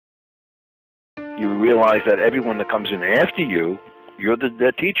you realize that everyone that comes in after you, you're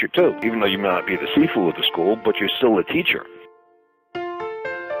their teacher too. Even though you may not be the Sifu of the school, but you're still a teacher.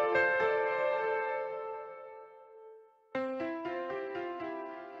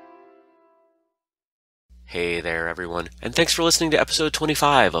 Hey there, everyone, and thanks for listening to episode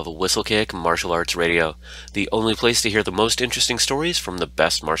 25 of Whistlekick Martial Arts Radio, the only place to hear the most interesting stories from the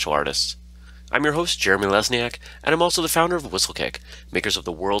best martial artists. I'm your host, Jeremy Lesniak, and I'm also the founder of Whistlekick, makers of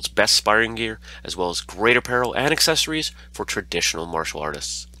the world's best sparring gear, as well as great apparel and accessories for traditional martial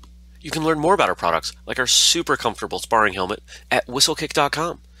artists. You can learn more about our products, like our super comfortable sparring helmet, at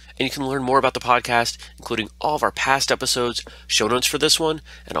whistlekick.com. And you can learn more about the podcast, including all of our past episodes, show notes for this one,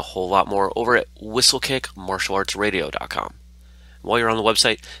 and a whole lot more over at whistlekickmartialartsradio.com. While you're on the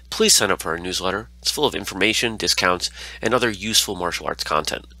website, please sign up for our newsletter. It's full of information, discounts, and other useful martial arts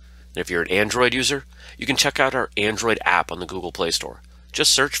content. And if you're an Android user, you can check out our Android app on the Google Play Store.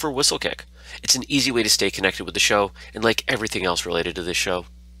 Just search for Whistlekick. It's an easy way to stay connected with the show, and like everything else related to this show,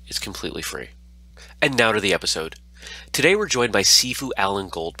 it's completely free. And now to the episode. Today we're joined by Sifu Alan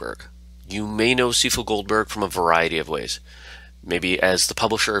Goldberg. You may know Sifu Goldberg from a variety of ways. Maybe as the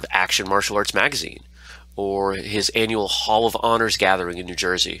publisher of Action Martial Arts magazine, or his annual Hall of Honors gathering in New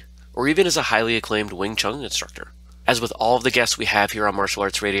Jersey, or even as a highly acclaimed Wing Chung instructor. As with all of the guests we have here on Martial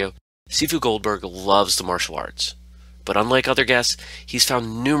Arts Radio, Sifu Goldberg loves the martial arts. But unlike other guests, he's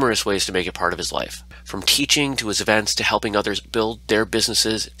found numerous ways to make it part of his life. From teaching to his events to helping others build their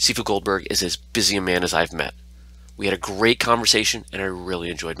businesses, Sifu Goldberg is as busy a man as I've met. We had a great conversation, and I really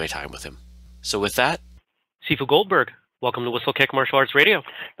enjoyed my time with him. So with that, Sifu Goldberg, welcome to Whistlekick Martial Arts Radio.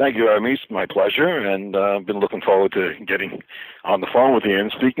 Thank you, Jeremy. It's my pleasure, and I've been looking forward to getting on the phone with you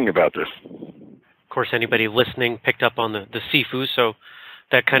and speaking about this. Of course, anybody listening picked up on the Sifu, so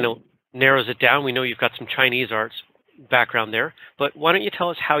that kind of narrows it down. We know you've got some Chinese arts background there, but why don't you tell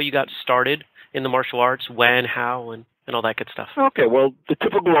us how you got started in the martial arts, when, how, and all that good stuff. Okay, well, the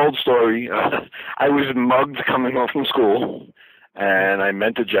typical old story, I was mugged coming home from school, and I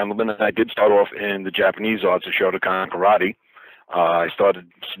met a gentleman, and I did start off in the Japanese arts of Shotokan karate.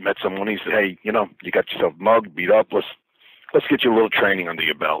 Met someone, he said, hey, you got yourself mugged, beat up, let's get you a little training under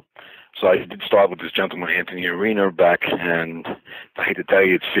your belt. So I did start with this gentleman, Anthony Arena, back, and I hate to tell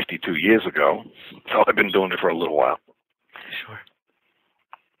you, it's 52 years ago, so I've been doing it for a little while. Sure.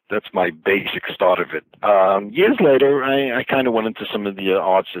 That's my basic start of it. Years later, I kind of went into some of the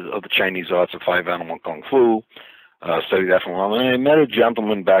arts of the Chinese arts of Five Animal Kung Fu, studied that for a while. And I met a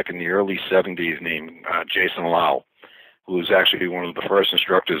gentleman back in the early 70s named Jason Lau, who was actually one of the first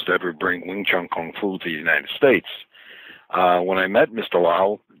instructors to ever bring Wing Chung Kung Fu to the United States. When I met Mr.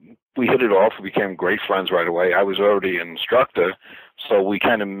 Lau, we hit it off. We became great friends right away. I was already an instructor, so we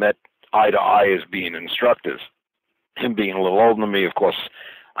kind of met eye to eye as being instructors. Him being a little older than me, of course,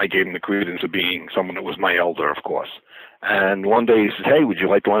 I gave him the credence of being someone that was my elder, of course. And one day he said, hey, would you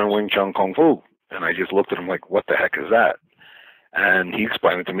like to learn Wing Chun Kung Fu? And I just looked at him like, what the heck is that? And he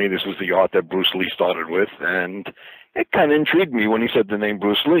explained it to me. This was the art that Bruce Lee started with. And it kind of intrigued me when he said the name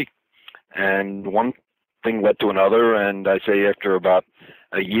Bruce Lee. And one thing led to another. And I'd say after about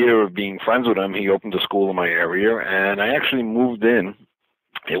a year of being friends with him, he opened a school in my area. And I actually moved in.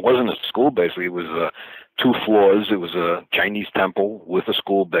 It wasn't a school, basically. It was 2 floors. It was a Chinese temple with a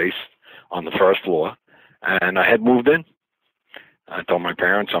school base on the first floor, and I had moved in. I told my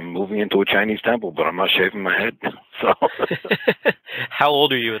parents I'm moving into a Chinese temple, but I'm not shaving my head. So, how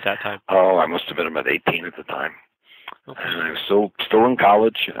old are you at that time? Oh, I must have been about 18 at the time. Okay. And I was still in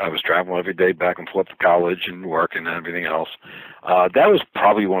college. I was traveling every day back and forth to college and work and everything else. That was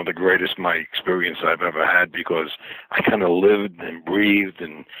probably one of the greatest my experience I've ever had, because I kind of lived and breathed,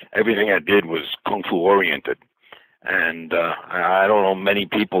 and everything I did was Kung Fu oriented. And I don't know many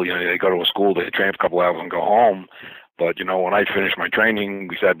people, they go to a school, they train for a couple hours and go home. But, when I finished my training,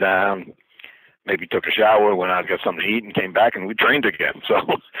 we sat down, maybe took a shower, went out, got something to eat, and came back, and we trained again. So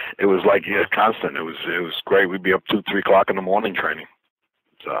it was like constant. It was great. We'd be up 2, 3 o'clock in the morning training.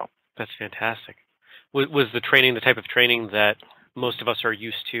 So that's fantastic. Was the training the type of training that most of us are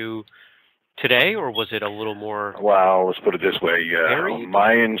used to today, or was it a little more? Well, let's put it this way.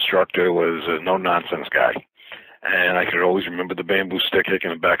 My instructor was a no-nonsense guy, and I could always remember the bamboo stick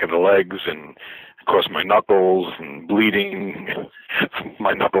hitting the back of the legs, and of course my knuckles and bleeding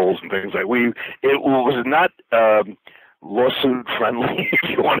my knuckles and things like that. It was not lawsuit friendly, if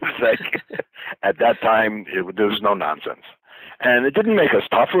you want to say. At that time, there was no nonsense. And it didn't make us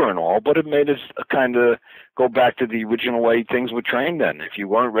tougher and all, but it made us kind of go back to the original way things were trained then. If you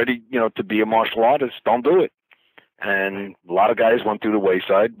weren't ready, to be a martial artist, don't do it. And a lot of guys went through the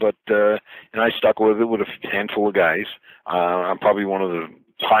wayside, but and I stuck with it with a handful of guys. I'm probably one of the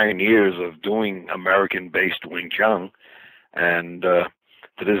pioneers of doing American-based Wing Chung. And to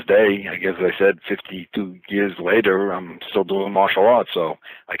this day, I guess I said 52 years later, I'm still doing martial arts, so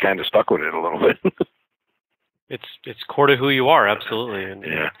I kind of stuck with it a little bit. It's core to who you are, absolutely. And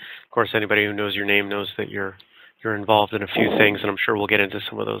yeah. Of course, anybody who knows your name knows that you're involved in a few things, and I'm sure we'll get into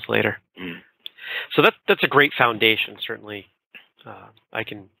some of those later. So that's a great foundation, certainly. I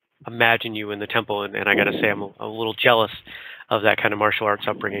can imagine you in the temple, and I got to say I'm a little jealous of that kind of martial arts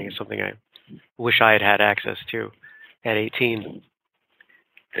upbringing. It's something I wish I had access to at 18.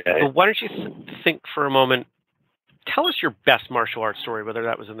 But why don't you think for a moment, tell us your best martial arts story, whether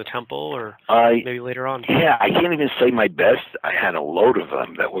that was in the temple or maybe later on. Yeah, I can't even say my best. I had a load of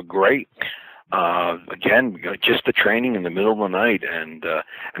them that were great. Again, just the training in the middle of the night. And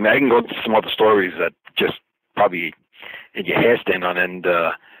I mean, I can go into some other stories that just probably in your hair stand on end.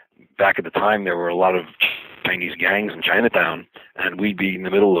 Back at the time, there were a lot of Chinese gangs in Chinatown, and we'd be in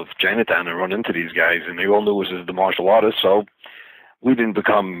the middle of Chinatown and run into these guys, and they all knew us as the martial artists, so we didn't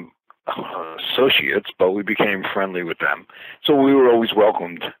become associates, but we became friendly with them. So we were always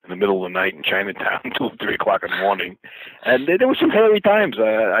welcomed in the middle of the night in Chinatown, 2 or 3 o'clock in the morning. And there were some hairy times.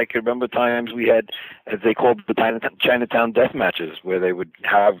 I can remember times we had, as they called the Chinatown death matches, where they would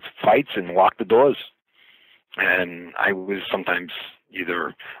have fights and lock the doors. And I was sometimes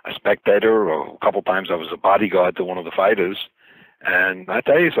either a spectator, or a couple times I was a bodyguard to one of the fighters. And I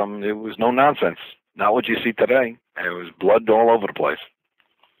tell you something, it was no nonsense. Not what you see today. It was blood all over the place.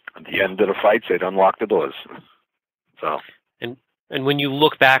 At the end of the fights, they'd unlock the doors. So. And when you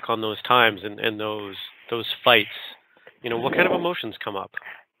look back on those times and those fights, what kind of emotions come up?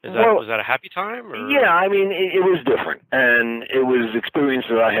 Was that a happy time? Or? Yeah, I mean, it was different, and it was experience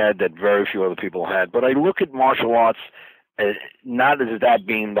that I had that very few other people had. But I look at martial arts not as that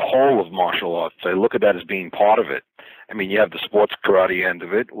being the whole of martial arts. I look at that as being part of it. I mean, you have the sports karate end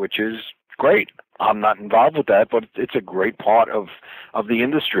of it, which is great. I'm not involved with that, but it's a great part of the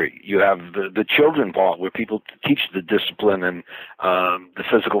industry. You have the children part where people teach the discipline and the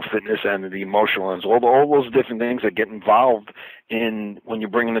physical fitness and the emotional and all those different things that get involved in when you're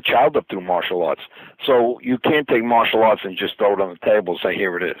bringing a child up through martial arts. So you can't take martial arts and just throw it on the table and say,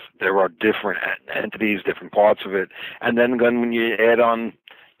 here it is. There are different entities, different parts of it. And then when you add on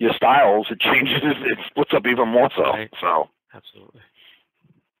your styles, it changes, it splits up even more so. Right. So. Absolutely.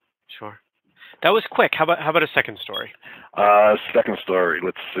 Sure. That was quick. How about a second story? Second story.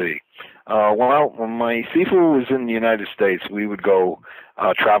 Let's see. Well, when my Sifu was in the United States, we would go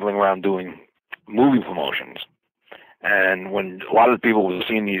traveling around doing movie promotions. And when a lot of the people were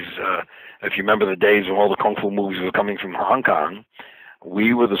seeing these, if you remember the days when all the Kung Fu movies were coming from Hong Kong,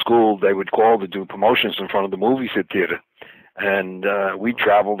 we were the school they would call to do promotions in front of the movie theater. And we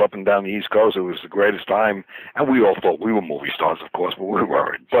traveled up and down the East Coast. It was the greatest time. And we all thought we were movie stars, of course, but we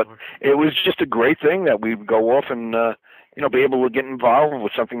weren't. But it was just a great thing that we would go off and, be able to get involved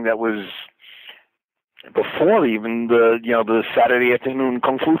with something that was before even the Saturday afternoon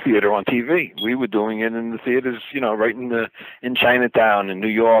Kung Fu theater on TV. We were doing it in the theaters, right in Chinatown, in New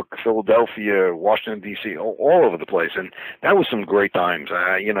York, Philadelphia, Washington, D.C., all over the place. And that was some great times.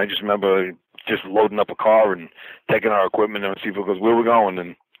 I just remember just loading up a car and taking our equipment and see because where we're going.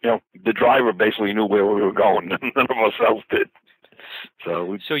 And, the driver basically knew where we were going. None of us else did.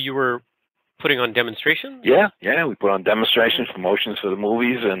 So you were putting on demonstrations? Yeah. We put on demonstrations, promotions for the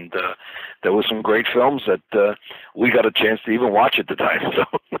movies, and there were some great films that we got a chance to even watch at the time. So.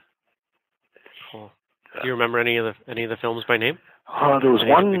 Cool. Do you remember any of the films by name? There was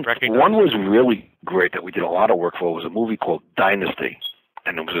one was really great that we did a lot of work for. It was a movie called Dynasty.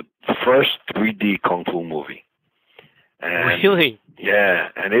 And it was the first 3D Kung Fu movie. And, really? Yeah,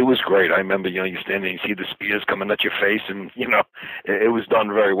 and it was great. I remember, you stand there and you see the spears coming at your face, and, it was done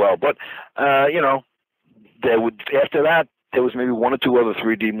very well. But, after that, there was maybe 1 or 2 other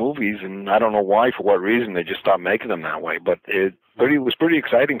 3D movies, and I don't know why, for what reason, they just stopped making them that way. But it was pretty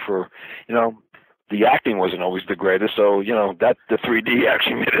exciting for, the acting wasn't always the greatest, so, the 3D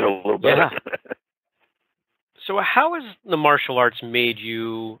actually made it a little better. Yeah. So how has the martial arts made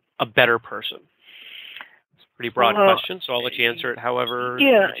you a better person? It's a pretty broad question, so I'll let you answer it however.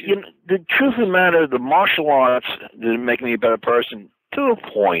 Yeah, the truth of the matter, the martial arts didn't make me a better person to a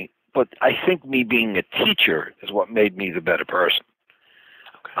point, but I think me being a teacher is what made me the better person.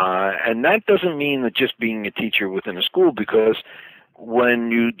 Okay. And that doesn't mean that just being a teacher within a school, because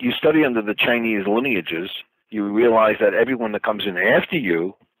when you study under the Chinese lineages, you realize that everyone that comes in after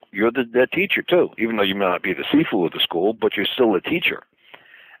you, you're the teacher too, even though you may not be the Sifu of the school, but you're still a teacher.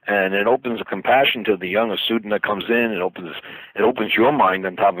 And it opens a compassion to the younger student that comes in. It opens your mind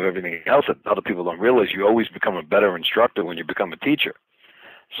on top of everything else that other people don't realize. You always become a better instructor when you become a teacher.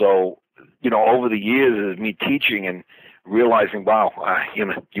 So, over the years of me teaching and realizing, wow,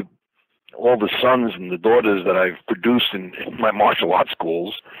 all the sons and the daughters that I've produced in my martial arts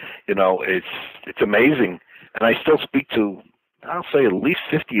schools, it's amazing. And I still speak to, I'll say at least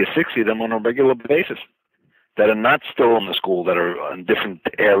 50 or 60 of them on a regular basis that are not still in the school, that are in different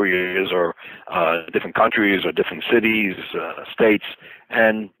areas or different countries or different cities, states.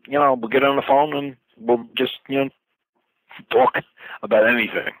 And, we'll get on the phone and we'll just, talk about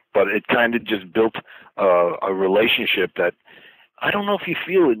anything. But it kind of just built a relationship that I don't know if you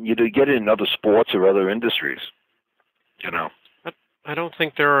feel it. You get it in other sports or other industries, I don't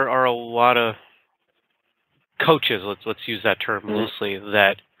think there are a lot of coaches, let's use that term loosely,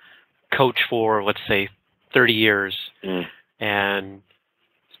 that coach for, let's say, 30 years and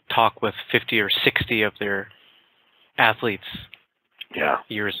talk with 50 or 60 of their athletes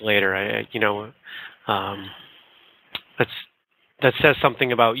years later. That says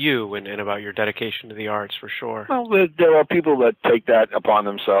something about you and about your dedication to the arts, for sure. Well, there are people that take that upon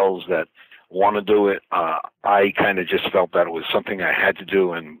themselves that want to do it. I kind of just felt that it was something I had to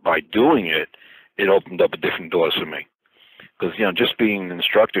do, and by doing it, it opened up a different doors for me. Because, just being an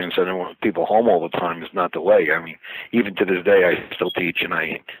instructor and sending people home all the time is not the way. I mean, even to this day, I still teach, and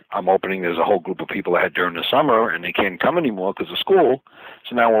I'm opening, there's a whole group of people I had during the summer, and they can't come anymore because of school,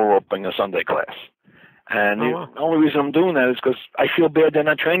 so now we're opening a Sunday class. And the only reason I'm doing that is because I feel bad they're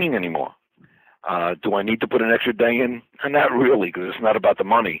not training anymore. Do I need to put an extra day in? Not really, because it's not about the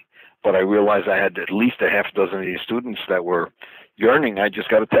money. But I realized I had at least a half dozen of these students that were yearning. I just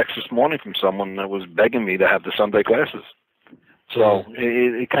got a text this morning from someone that was begging me to have the Sunday classes. So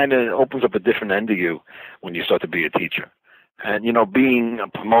it kind of opens up a different end to you when you start to be a teacher. And, being a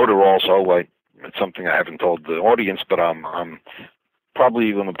promoter also, it's something I haven't told the audience, but I'm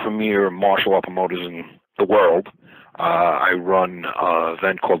probably one of the premier martial art promoters in the world. I run an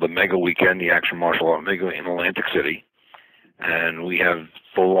event called the Mega Weekend, the Action Martial Art Mega in Atlantic City. And we have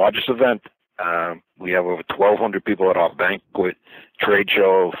the largest event. We have over 1,200 people at our banquet, trade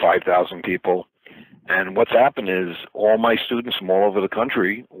show, 5,000 people. And what's happened is all my students from all over the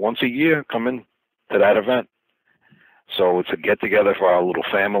country, once a year, come in to that event. So it's a get-together for our little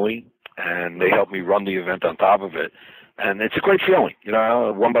family, and they help me run the event on top of it. And it's a great feeling.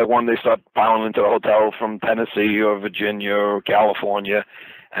 One by one, they start piling into the hotel from Tennessee or Virginia or California.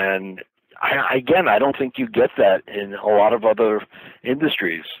 And I don't think you get that in a lot of other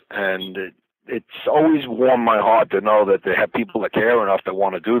industries. And it's always warmed my heart to know that they have people that care enough that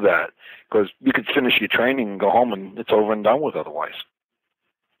want to do that, because you could finish your training and go home and it's over and done with otherwise.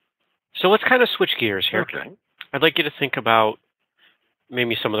 So let's kind of switch gears here. Okay. I'd like you to think about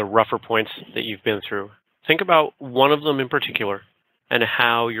maybe some of the rougher points that you've been through. Think about one of them in particular and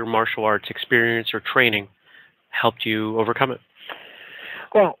how your martial arts experience or training helped you overcome it.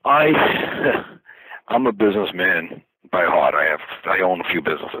 Well, I'm a businessman by heart. I own a few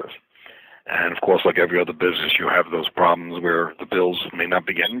businesses. And, of course, like every other business, you have those problems where the bills may not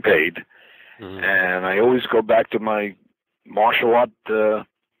be getting paid. Mm-hmm. And I always go back to my martial art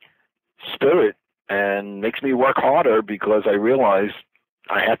spirit, and makes me work harder because I realize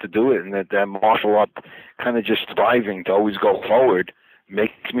I have to do it, and that martial art kind of just striving to always go forward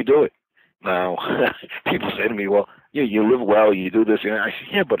makes me do it. Now, people say to me, well, you live well, you do this. And I say,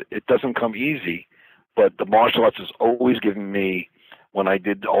 yeah, but it doesn't come easy. But the martial arts has always given me, when I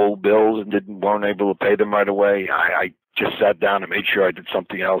did old bills and weren't able to pay them right away, I just sat down and made sure I did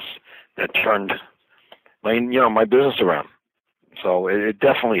something else that turned my business around. So it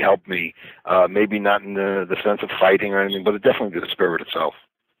definitely helped me, maybe not in the sense of fighting or anything, but it definitely did the spirit itself.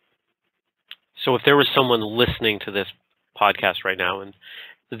 So if there was someone listening to this podcast right now and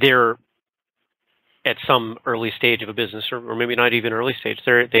they're at some early stage of a business, or maybe not even early stage,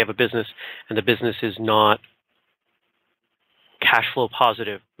 they have a business and the business is not cash flow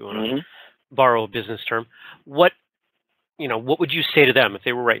positive, we want to borrow a business term, what would you say to them if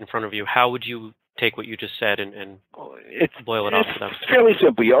they were right in front of you? How would you take what you just said and boil it off for them? It's fairly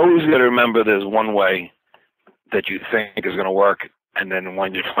simple. You always got to remember there's one way that you think is going to work, and then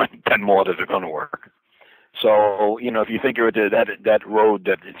when you find 10 more that are going to work. So, if you think you're at that road,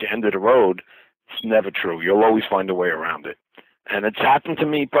 that at the end of the road, it's never true. You'll always find a way around it. And it's happened to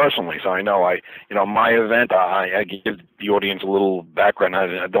me personally. So I know my event, I give the audience a little background.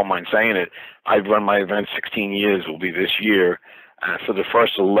 I don't mind saying it. I've run my event 16 years, will be this year. For the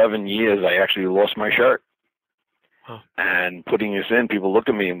first 11 years, I actually lost my shirt. Huh. And putting this in, people look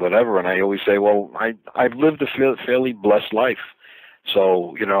at me and whatever, and I always say, well, I've lived a fairly blessed life.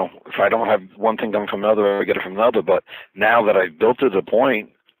 So, if I don't have one thing coming from another, I get it from another. But now that I've built to the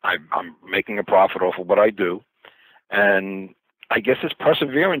point, I'm making a profit off of what I do. And I guess it's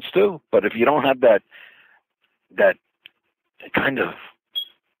perseverance too. But if you don't have that kind of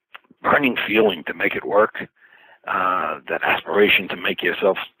burning feeling to make it work, that aspiration to make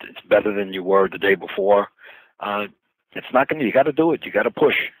yourself it's better than you were the day before, it's not going to, you got to do it. You got to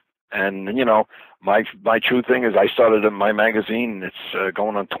push. And, you know, my true thing is I started in my magazine. It's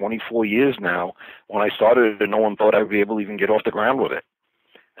going on 24 years now. When I started, no one thought I'd be able to even get off the ground with it.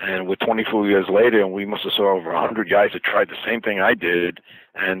 And we're 24 years later, and we must have saw over 100 guys that tried the same thing I did,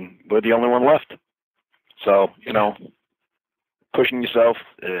 and we're the only one left. So, you know, pushing yourself,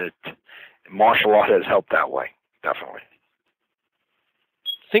 martial art has helped that way, definitely.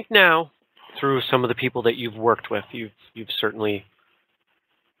 Think now through some of the people that you've worked with. You've certainly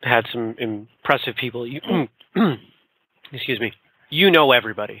had some impressive people. Excuse me. You know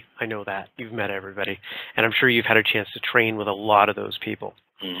everybody. I know that. You've met everybody. And I'm sure you've had a chance to train with a lot of those people.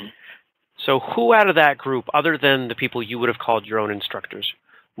 Mm-hmm. So who out of that group, other than the people you would have called your own instructors,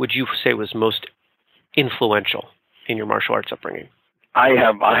 would you say was most influential in your martial arts upbringing? I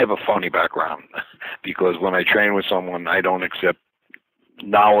have a funny background because when I train with someone, I don't accept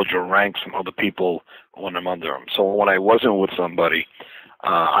knowledge or ranks from other people when I'm under them. So when I wasn't with somebody,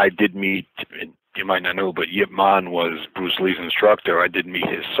 I did meet, you might not know, but Yip Man was Bruce Lee's instructor. I did meet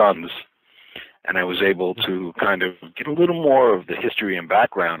his sons, and I was able to kind of get a little more of the history and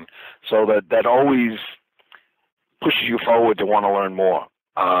background, so that always pushes you forward to want to learn more.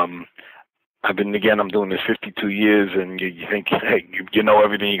 I'm doing this 52 years, and you think, hey, you know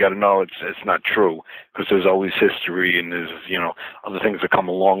everything you got to know. It's not true, because there's always history, and there's, you know, other things that come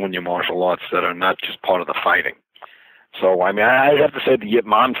along with your martial arts that are not just part of the fighting. So, I mean, I have to say the Yip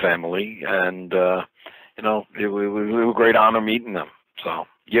Man family, and, you know, it was a great honor meeting them. So,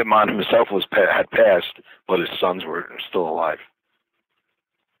 Yip Man himself had passed, but his sons were still alive.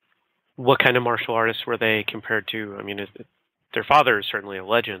 What kind of martial artists were they compared to? I mean, their father is certainly a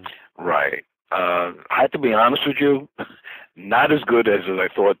legend. Right. I have to be honest with you, not as good as I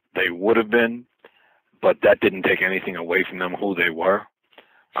thought they would have been, but that didn't take anything away from them who they were.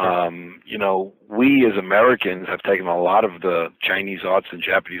 You know, we as Americans have taken a lot of the Chinese arts and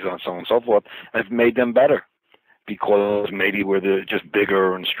Japanese arts, so on and so forth, and have made them better because maybe we're just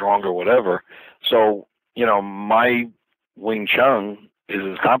bigger and stronger, whatever. So, you know, my Wing Chung is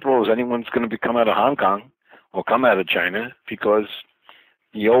as comparable as anyone's going to come out of Hong Kong or come out of China, because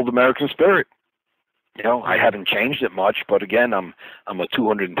the old American spirit. You know, I haven't changed it much, but again, I'm a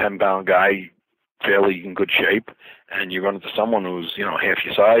 210-pound guy, fairly in good shape, and you run into someone who's, you know, half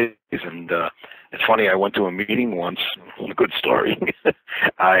your size. And it's funny, I went to a meeting once, a good story.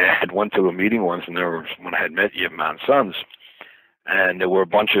 I went to a meeting once, and when I had met Yip Man's sons, and there were a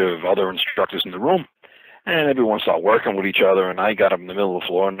bunch of other instructors in the room, and everyone started working with each other, and I got up in the middle of the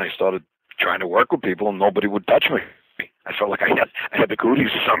floor, and I started trying to work with people, and nobody would touch me. I felt like I had the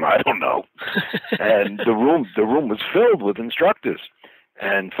cooties or something, I don't know. And the room was filled with instructors.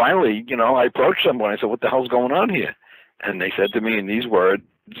 And finally, you know, I approached someone. I said, "What the hell's going on here?" And they said to me in these words,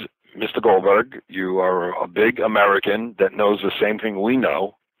 "Mr. Goldberg, you are a big American that knows the same thing we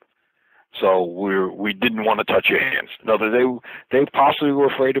know. So we didn't want to touch your hands." No, they possibly were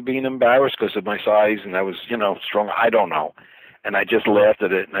afraid of being embarrassed because of my size, and I was, you know, strong. I don't know. And I just laughed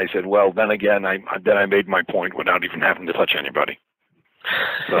at it, and I said, "Well, then again, I made my point without even having to touch anybody."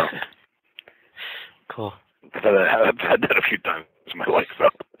 So cool. I've had that a few times in my life, so.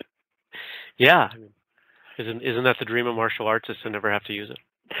 Yeah, isn't that the dream of martial arts, is to never have to use it?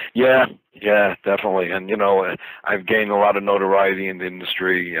 Yeah, definitely. And, you know, I've gained a lot of notoriety in the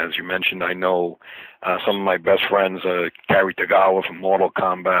industry. As you mentioned, I know some of my best friends, Cary Tagawa from Mortal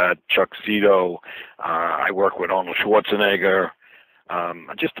Kombat, Chuck Zito. I work with Arnold Schwarzenegger.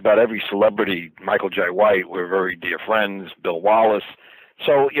 Just about every celebrity, Michael J. White, we're very dear friends, Bill Wallace.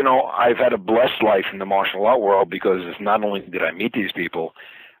 So, you know, I've had a blessed life in the martial art world, because it's not only did I meet these people,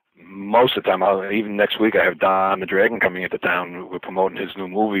 most of the time, even next week, I have Don the Dragon coming into town. We're promoting his new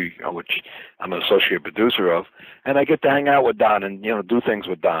movie, which I'm an associate producer of, and I get to hang out with Don and, you know, do things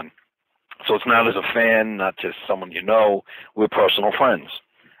with Don. So it's not as a fan, not just someone you know. We're personal friends.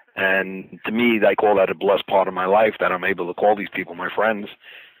 And to me, I call that a blessed part of my life, that I'm able to call these people my friends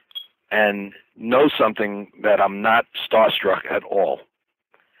and know something, that I'm not starstruck at all.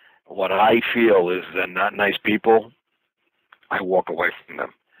 What I feel is they're not nice people. I walk away from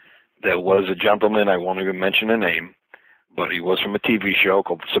them. There was a gentleman, I won't even mention a name, but he was from a TV show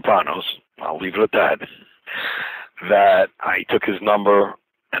called The Sopranos. I'll leave it at that. That I took his number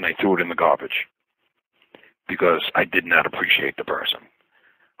and I threw it in the garbage because I did not appreciate the person.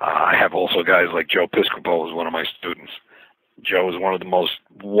 I have also guys like Joe Piscopo, who's one of my students. Joe is one of the most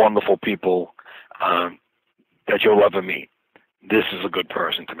wonderful people that you'll ever meet. this is a good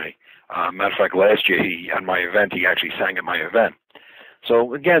person to me. Matter of fact, last year at my event, he actually sang at my event.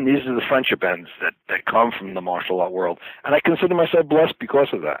 So again, these are the friendship ends that come from the martial art world, and I consider myself blessed because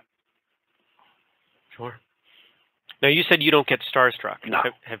of that. Sure. Now, you said you don't get starstruck. No.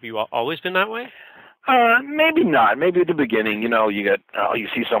 Have you always been that way? Maybe not. Maybe at the beginning, you get you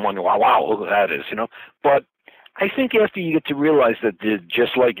see someone, wow, look what that is, But I think after you get to realize that they're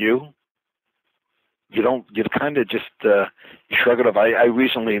just like you kind of just you shrug it off. I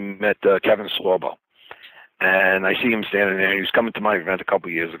recently met Kevin Sorbo. And I see him standing there, and he was coming to my event a couple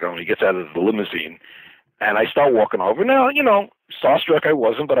of years ago, and he gets out of the limousine, and I start walking over. Now, starstruck I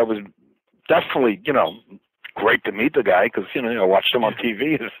wasn't, but I was definitely, great to meet the guy, because, I watched him on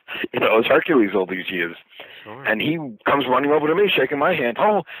TV as Hercules all these years. Sure. And he comes running over to me, shaking my hand.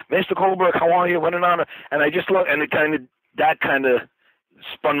 "Oh, Mr. Goldberg, how are you? What an honor." And I just look, and that kind of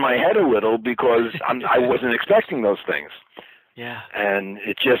spun my head a little, because I wasn't expecting those things. Yeah. And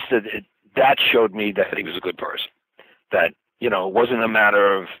it just, that showed me that he was a good person. That, it wasn't a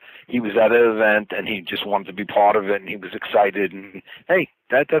matter of he was at an event and he just wanted to be part of it and he was excited. And, hey,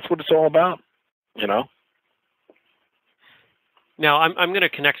 that's what it's all about, Now, I'm going to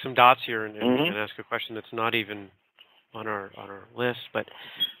connect some dots here and Mm-hmm. ask a question that's not even on our list, but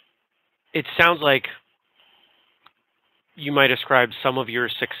it sounds like you might ascribe some of your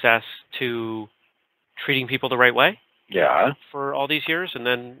success to treating people the right way. Yeah. For all these years, and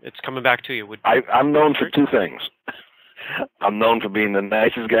then it's coming back to you. I'm known for two things. I'm known for being the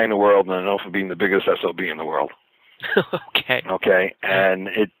nicest guy in the world, and I'm known for being the biggest SOB in the world. Okay. Okay, and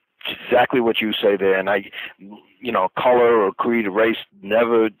it's exactly what you say there. And color or creed or race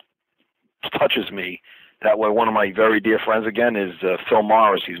never touches me. That way, one of my very dear friends, again, is Phil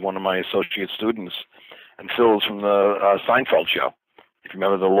Morris. He's one of my associate students. And Phil's from the Seinfeld show. If you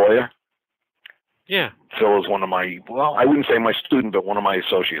remember the lawyer. Yeah. Phil is one of my, I wouldn't say my student, but one of my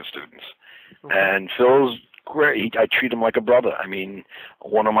associate students. Okay. And Phil's great. I treat him like a brother. I mean,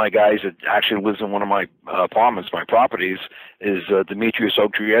 one of my guys that actually lives in one of my apartments, my properties, is Demetrius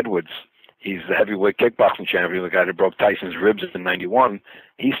Oaktree Edwards. He's the heavyweight kickboxing champion, the guy that broke Tyson's ribs in '91.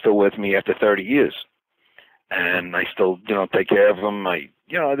 He's still with me after 30 years. And I still, take care of him.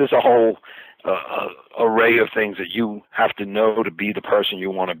 There's a whole array of things that you have to know to be the person you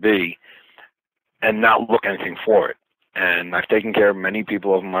want to be, and not look anything for it. And I've taken care of many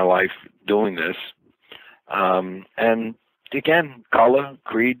people over my life doing this. And again, color,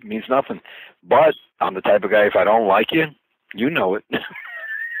 creed means nothing. But I'm the type of guy, if I don't like you, you know it.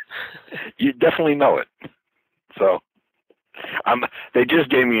 You definitely know it. So they just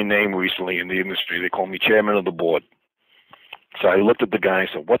gave me a name recently in the industry. They call me chairman of the board. So I looked at the guy and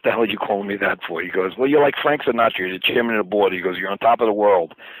said, "What the hell are you calling me that for?" He goes, "Well, you're like Frank Sinatra. You're the chairman of the board." He goes, "You're on top of the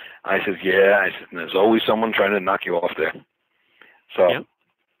world." I said, "Yeah." I said, "There's always someone trying to knock you off there." So, yep.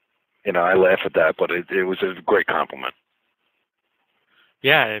 I laugh at that, but it was a great compliment.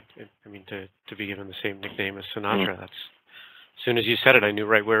 Yeah, I mean, to be given the same nickname as Sinatra, that's, as soon as you said it, I knew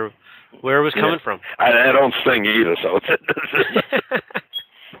right where it was coming from. I don't sing either, so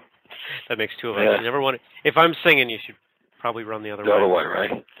that makes two of us. You never want to, if I'm singing, you should probably run the other way. The other way,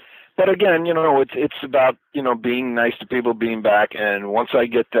 right? But again, it's about, being nice to people, being back. And once I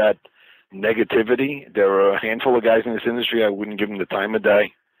get that negativity, there are a handful of guys in this industry, I wouldn't give them the time of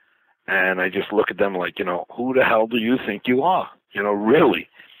day. And I just look at them like, who the hell do you think you are? Really.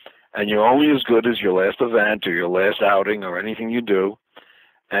 And you're only as good as your last event or your last outing or anything you do.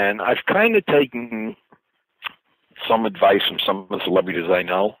 And I've kind of taken some advice from some of the celebrities I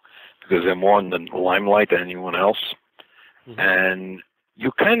know, because they're more in the limelight than anyone else. Mm-hmm. And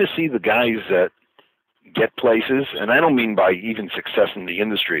you kind of see the guys that get places, and I don't mean by even success in the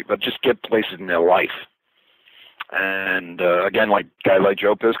industry, but just get places in their life. And again, like a guy like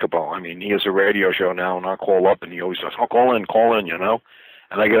Joe Piscopo, I mean, he has a radio show now, and I'll call up, and he always says, "Oh, call in,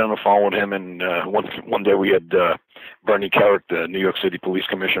 And I get on the phone with him, and one day we had Bernie Carrick, the New York City Police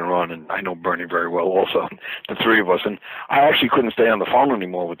Commissioner, on, and I know Bernie very well also, the three of us. And I actually couldn't stay on the phone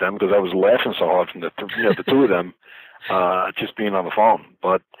anymore with them because I was laughing so hard from the two of them just being on the phone.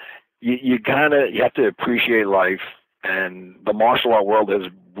 But you have to appreciate life, and the martial art world has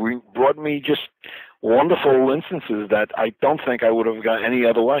brought me just wonderful instances that I don't think I would have got any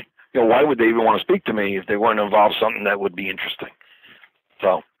other way. Why would they even want to speak to me if they weren't involved in something that would be interesting?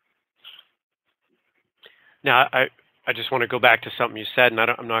 So. Now, I just want to go back to something you said, and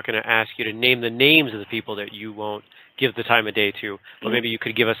I'm not going to ask you to name the names of the people that you won't give the time of day to, but maybe you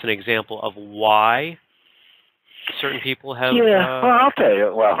could give us an example of why certain people have. Yeah, well, I'll tell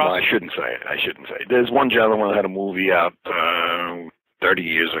you. Well, no, I shouldn't say it. There's one gentleman that had a movie out 30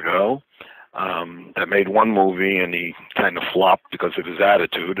 years ago. that made one movie, and he kind of flopped because of his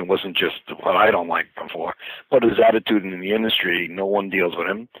attitude. It wasn't just what I don't like him for, but his attitude in the industry. No one deals with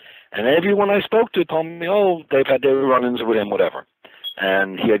him. And everyone I spoke to told me, oh, they've had their run-ins with him, whatever.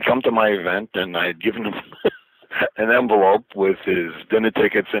 And he had come to my event, and I had given him an envelope with his dinner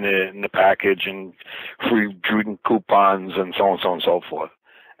tickets in it, in the package, and free drink coupons, and so on, so on, and so forth.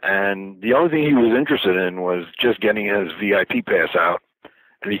 And the only thing he was interested in was just getting his VIP pass out,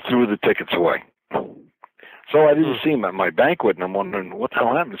 and he threw the tickets away. So I didn't see him at my banquet, and I'm wondering what the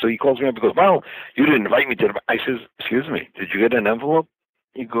hell happened. So he calls me up and goes, well, you didn't invite me to the... I says, excuse me, did you get an envelope?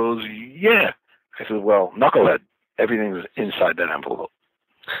 He goes, yeah. I said, well, knucklehead, everything's inside that envelope.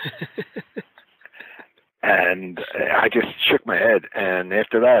 And I just shook my head. And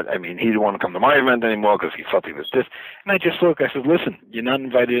after that, I mean, he didn't want to come to my event anymore because he felt he was this. And I just looked, I said, listen, you're not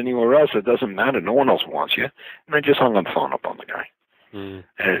invited anywhere else. It doesn't matter. No one else wants you. And I just hung the phone up on the guy. And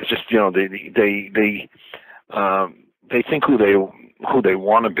it's just, you know, they think who they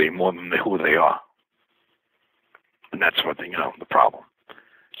want to be more than who they are. And that's what the problem.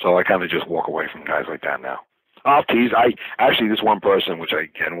 So I kind of just walk away from guys like that now. I'll tease. Actually, this one person, which I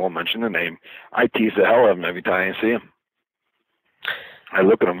again won't mention the name, I tease the hell out of him every time I see him. I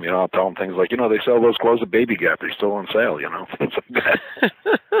look at him, I'll tell him things like, they sell those clothes at Baby Gap. They're still on sale, things like that.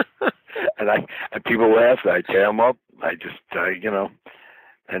 and people laugh. I tear them up.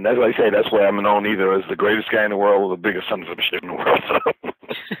 And as I say, that's why I'm known either as the greatest guy in the world or the biggest son of a shit in the world. So.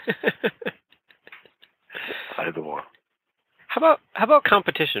 Either one. How about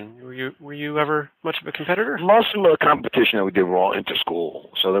competition? Were you ever much of a competitor? Most of the competition that we did were all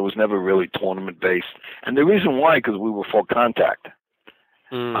inter-school, so there was never really tournament-based. And the reason why, because we were full contact.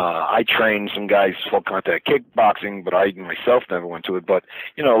 I trained some guys full contact kickboxing, but I myself never went to it. But,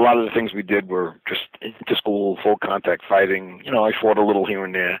 a lot of the things we did were just inter-school, full contact fighting. I fought a little here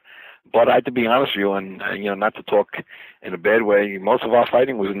and there. But I have to be honest with you, and not to talk in a bad way, most of our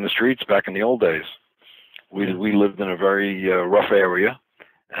fighting was in the streets back in the old days. We lived in a very rough area,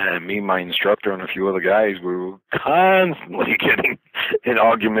 and me, my instructor, and a few other guys, we were constantly getting in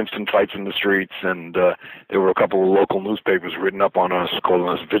arguments and fights in the streets, and there were a couple of local newspapers written up on us, calling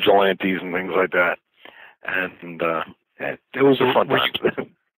us vigilantes and things like that. And it was a fun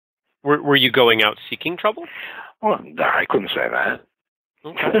time. Were you going out seeking trouble? Well, I couldn't say that.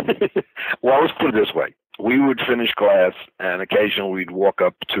 Okay. Well, let's put it this way. We would finish class, and occasionally we'd walk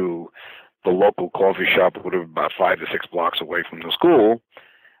up to the local coffee shop, would have about 5 to 6 blocks away from the school.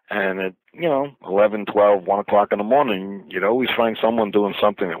 And at, 11, 12, 1 o'clock in the morning, you'd always find someone doing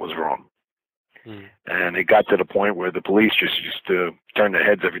something that was wrong. And it got to the point where the police just used to turn their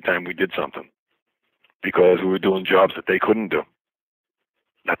heads every time we did something because we were doing jobs that they couldn't do.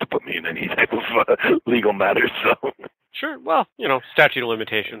 Not to put me in any type of legal matters, so... Sure. Well, statute of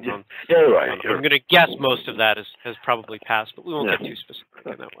limitations on... Yeah, right. I'm going to guess most of that has probably passed, but we won't get too specific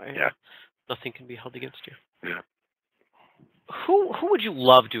in that way. Yeah. Nothing can be held against you. Yeah. Who would you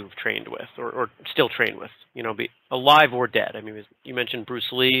love to have trained with or still train with? Be alive or dead? I mean, you mentioned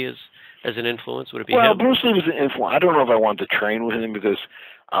Bruce Lee as an influence. Would it be him? Bruce Lee was an influence. I don't know if I want to train with him because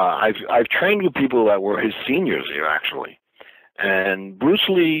I've trained with people that were his seniors here, actually. And Bruce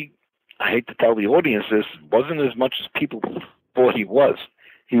Lee, I hate to tell the audience this, wasn't as much as people thought he was.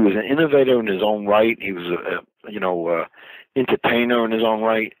 He was an innovator in his own right. He was a entertainer in his own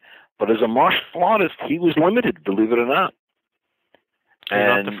right. But as a martial artist, he was limited, believe it or not.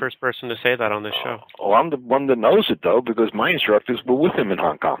 You're not the first person to say that on this show. Oh, I'm the one that knows it, though, because my instructors were with him in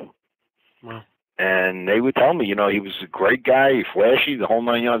Hong Kong. Wow. And they would tell me, he was a great guy, flashy, the whole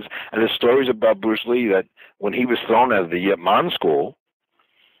 9 yards. And there's stories about Bruce Lee that when he was thrown out of the Yip Man school,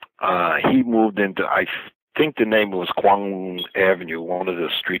 he moved into, I think the name was Kwang Avenue, one of the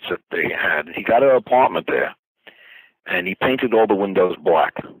streets that they had. He got an apartment there, and he painted all the windows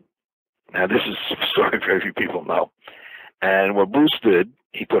black. Now, this is a story very few people know. And what Bruce did,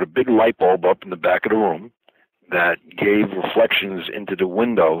 he put a big light bulb up in the back of the room that gave reflections into the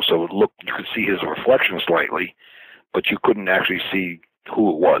window, so it looked, you could see his reflection slightly, but you couldn't actually see who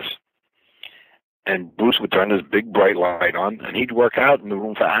it was. And Bruce would turn this big bright light on, and he'd work out in the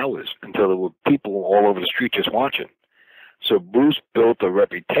room for hours until there were people all over the street just watching. So Bruce built a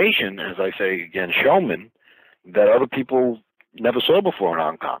reputation, as I say again, showman, that other people never saw before in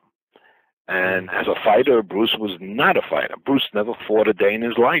Hong Kong. And as a fighter, Bruce was not a fighter. Bruce never fought a day in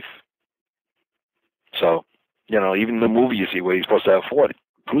his life. So, even in the movie you see where he's supposed to have fought,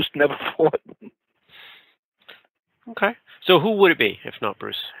 Bruce never fought. Okay. So who would it be, if not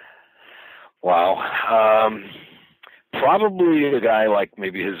Bruce? Wow. Probably a guy like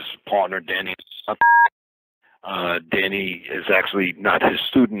maybe his partner, Danny. Danny is actually not his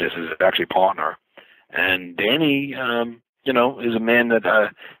student, is his actually partner. And Danny, is a man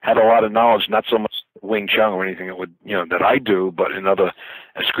that had a lot of knowledge, not so much Wing Chung or anything that would, that I do, but in other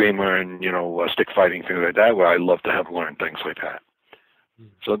eskrima and, stick fighting, things like that, where I love to have learned things like that.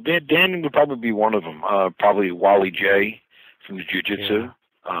 So Danny would probably be one of them. Probably Wally J from the Jiu-Jitsu.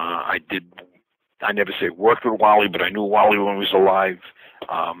 Yeah. I never say worked with Wally, but I knew Wally when he was alive.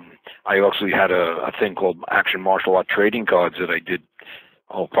 I also had a thing called Action Martial Art Trading Cards that I did,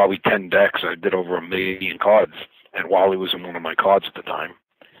 probably 10 decks. I did over 1 million cards, and Wally was in one of my cards at the time.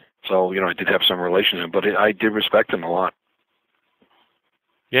 So, I did have some relation to him, but I did respect him a lot.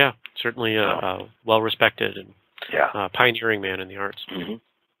 Yeah, certainly well-respected and pioneering man in the arts. Mm-hmm.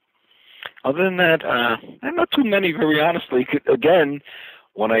 Other than that, not too many, very honestly. Again,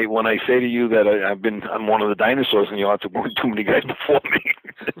 when I say to you that I'm one of the dinosaurs, and you'll have to go too many guys before me.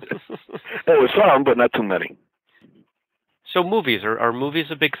 There were some, but not too many. So movies, are movies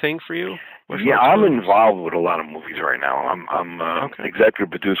a big thing for you? Yeah, I'm involved with a lot of movies right now. I'm executive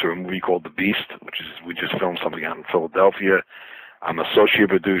producer of a movie called The Beast, we just filmed something out in Philadelphia. I'm associate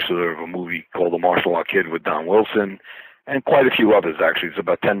producer of a movie called The Martial Art Kid with Don Wilson, and quite a few others, actually. It's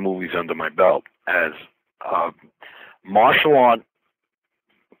about 10 movies under my belt. As a martial art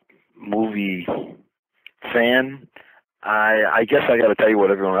movie fan, I guess I got to tell you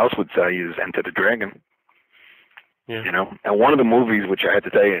what everyone else would say is Enter the Dragon. Yeah. And one of the movies, which I had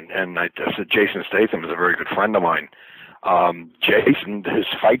to tell you, and I said Jason Statham is a very good friend of mine. Jason, his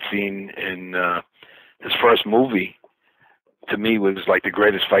fight scene in his first movie, to me, was like the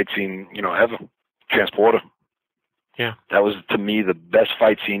greatest fight scene, ever. Transporter. Yeah. That was, to me, the best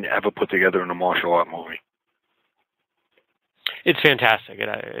fight scene ever put together in a martial art movie. It's fantastic.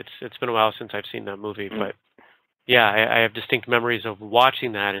 It's been a while since I've seen that movie, but yeah, I have distinct memories of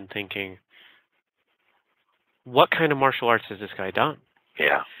watching that and thinking, what kind of martial arts has this guy done?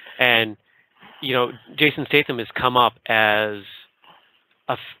 Yeah. And, Jason Statham has come up as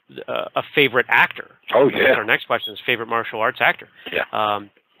a favorite actor. Oh, yeah. Our next question is favorite martial arts actor. Yeah.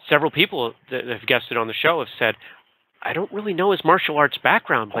 Several people that have guested on the show have said, I don't really know his martial arts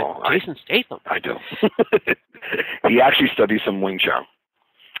background, but Jason Statham. I do. He actually studies some Wing Chung.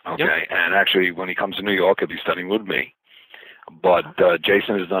 Okay. Yep. And actually, when he comes to New York, he'll be studying with me. But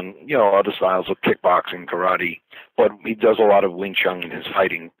Jason has done, other styles of kickboxing, karate, but he does a lot of Wing Chung in his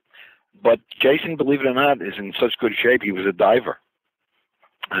fighting. But Jason, believe it or not, is in such good shape. He was a diver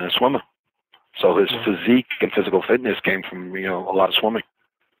and a swimmer. So his physique and physical fitness came from, a lot of swimming.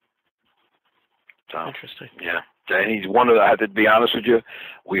 So, interesting. Yeah. And he's one of the, I have to be honest with you,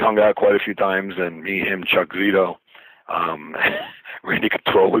 we hung out quite a few times, and me, him, Chuck Zito, Randy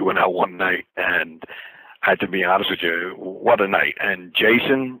Couture, we went out one night, and I had to be honest with you, what a night. And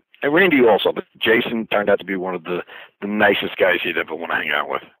Jason, and Randy also, but Jason turned out to be one of the nicest guys you'd ever want to hang out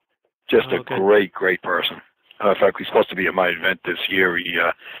with. Just a great, great person. In fact, he's supposed to be at my event this year. He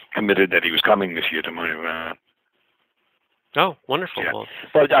committed that he was coming this year to my event. Oh, wonderful. Yeah.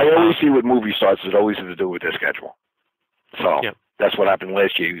 But I always see with movie stars, it always has to do with their schedule. So that's what happened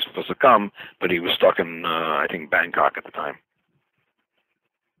last year. He was supposed to come, but he was stuck in, I think, Bangkok at the time.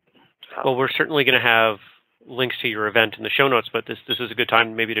 So. Well, we're certainly going to have links to your event in the show notes, but this is a good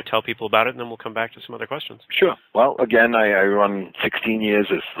time maybe to tell people about it, and then we'll come back to some other questions. Sure. Well, again, I run 16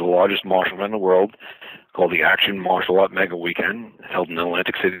 years. It's the largest martial event in the world, called the Action Martial Art Mega Weekend, held in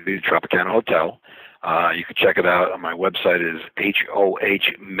Atlantic City, the Tropicana Hotel. You can check it out. My website is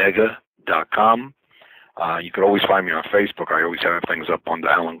hohmega.com. You can always find me on Facebook. I always have things up on the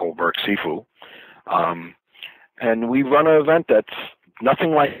Alan Goldberg Sifu. And we run an event that's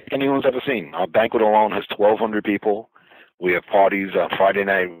nothing like anyone's ever seen. Our banquet alone has 1,200 people. We have parties on Friday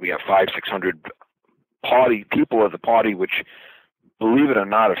night. We have 500-600 people at the party, which, believe it or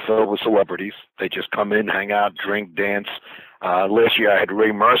not, are filled with celebrities. They just come in, hang out, drink, dance. Last year I had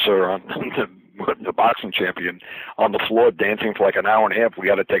Ray Mercer on the boxing champion on the floor dancing for like an hour and a half. We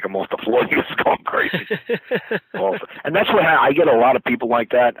had to take him off the floor. He was going crazy. And that's what I get a lot of people like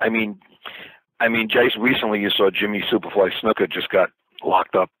that. I mean, Jace, recently you saw Jimmy Superfly Snuka just got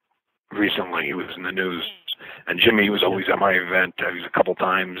locked up recently. He was in the news. And Jimmy was always at my event. He was a couple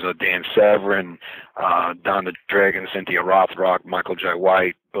times. Dan Severin, Don the Dragon, Cynthia Rothrock, Michael J.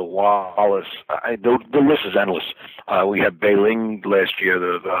 White, Bill Wallace. The list is endless. We had Bei Ling last year.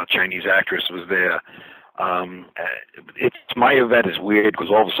 The Chinese actress was there. My event is weird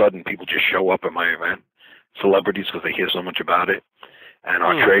because all of a sudden people just show up at my event, celebrities, because they hear so much about it. And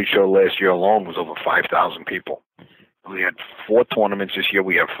our trade show last year alone was over 5,000 people. We had 4 tournaments this year.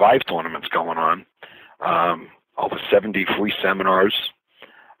 We have 5 tournaments going on. Over 70 free seminars,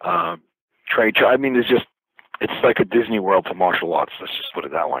 trade show. I mean, there's just It's like a Disney World for martial arts. Let's just put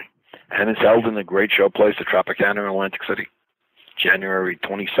it that way. And it's held in the great show place, the Tropicana in Atlantic City, January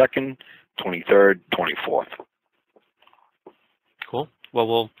 22nd, 23rd, 24th. Cool. Well,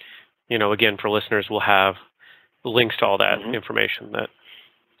 we'll, again, for listeners, we'll have links to all that information that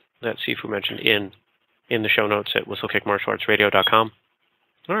Sifu mentioned in the show notes at whistlekickmartialartsradio.com.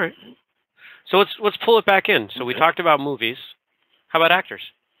 All right. So let's pull it back in. So we talked about movies. How about actors?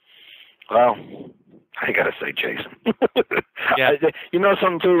 Well, I gotta say, Jason. Yeah. You know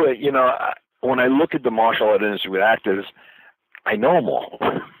something too. When I look at the martial art industry with actors, I know them all,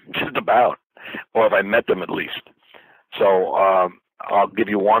 just about, or if I met them at least. So I'll give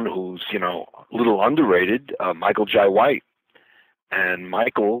you one who's a little underrated, Michael Jai White. And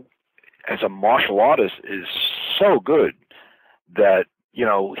Michael, as a martial artist, is so good that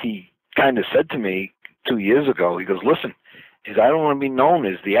he kind of said to me 2 years ago. He goes, "Listen, I don't want to be known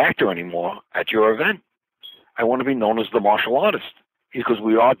as the actor anymore at your event. I want to be known as the martial artist, because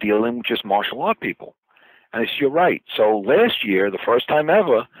we are dealing with just martial art people." And I said, "You're right." So last year, the first time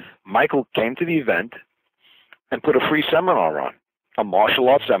ever, Michael came to the event and put a free seminar on, a martial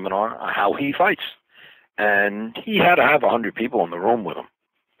arts seminar on how he fights. And he had to have 100 people in the room with him.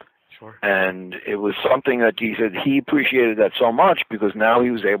 Sure. And it was something that he said he appreciated that so much, because now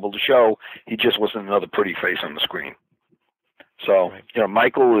he was able to show he just wasn't another pretty face on the screen. So, right.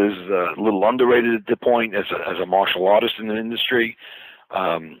 Michael is a little underrated at the point as a martial artist in the industry.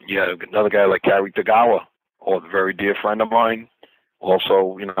 Another guy like Cary Tagawa, or a very dear friend of mine.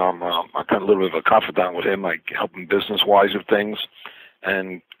 Also, I'm kind of a little bit of a confidant with him. I help him business-wise with things.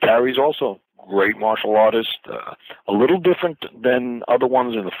 And Cary's also a great martial artist, a little different than other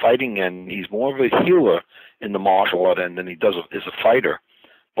ones in the fighting end. He's more of a healer in the martial art end than he does as a fighter,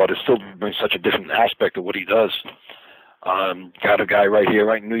 but it still brings such a different aspect of what he does. Got a guy right here,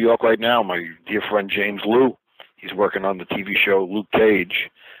 right in New York right now, my dear friend James Liu. He's working on the TV show Luke Cage,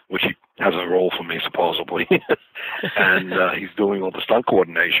 which he has a role for me, supposedly. And he's doing all the stunt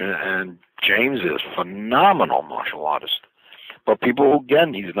coordination. And James is a phenomenal martial artist. But people,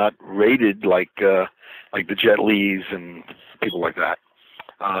 again, he's not rated like the Jet Lis and people like that.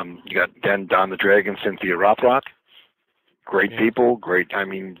 You got Don the Dragon, Cynthia Rothrock. Great people,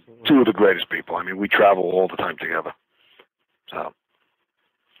 two of the greatest people. We travel all the time together. So.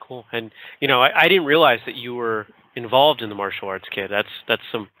 Cool. And I didn't realize that you were involved in the martial arts, kid. That's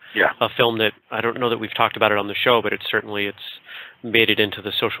a film that I don't know that we've talked about it on the show, but it's made it into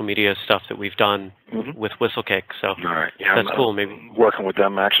the social media stuff that we've done with Whistlekick. So all right. Yeah, that's cool. Maybe working with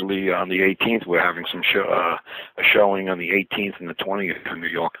them actually on the 18th. We're having some a showing on the 18th and the 20th in New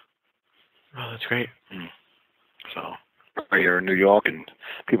York. Oh, that's great. So right here in New York, and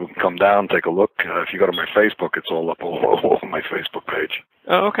people can come down, take a look. If you go to my Facebook, it's all up all over my Facebook page.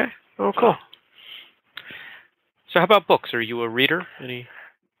 Oh, okay. Oh, cool. So how about books? Are you a reader? Any?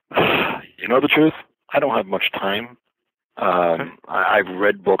 The truth, I don't have much time. Okay. I've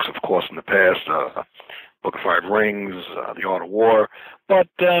read books, of course, in the past, Book of Five Rings, The Art of War, but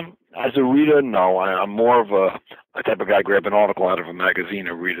as a reader, no. I'm more of a type of guy, grab an article out of a magazine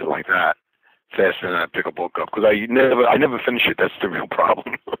and read it like that, faster than I pick a book up, because I never finish it. That's the real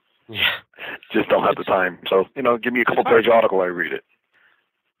problem. Yeah. Just don't have the time. So, give me a couple-page article, I read it.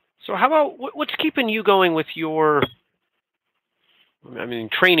 So how about, what's keeping you going with your,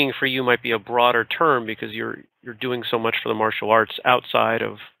 training for you might be a broader term, because you're doing so much for the martial arts outside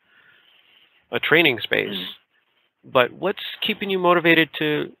of a training space. But what's keeping you motivated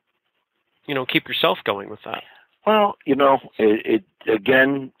to, keep yourself going with that? Well,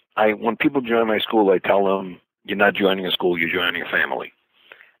 again, when people join my school, I tell them, you're not joining a school, you're joining a family.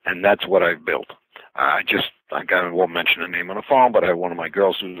 And that's what I've built. I won't mention her name on the phone, but I had one of my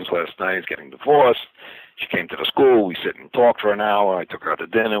girl students last night is getting divorced. She came to the school. We sit and talked for an hour. I took her out to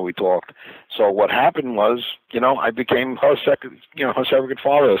dinner. We talked. So what happened was, I became her surrogate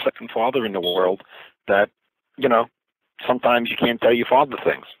father, her second father in the world. That, sometimes you can't tell your father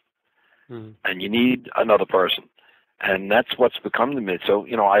things, and you need another person, and that's what's become to me. So,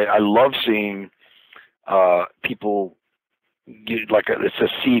 I love seeing people. It's a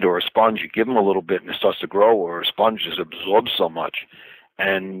seed or a sponge. You give them a little bit and it starts to grow, or a sponge just absorbs so much.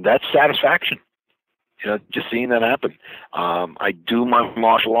 And that's satisfaction, just seeing that happen. I do my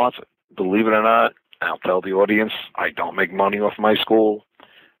martial arts. Believe it or not, I'll tell the audience, I don't make money off my school.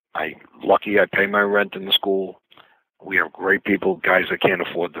 I pay my rent in the school. We have great people, guys that can't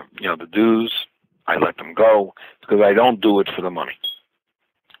afford the dues. I let them go because I don't do it for the money.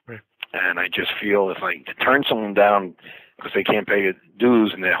 Right. And I just feel if I turn someone down because they can't pay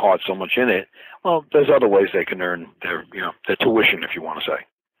dues and their heart's so much in it, well, there's other ways they can earn their tuition, if you want to say.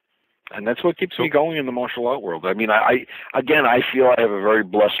 And that's what keeps me going in the martial art world. I mean, I feel I have a very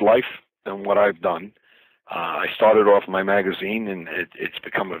blessed life in what I've done. I started off my magazine, and it's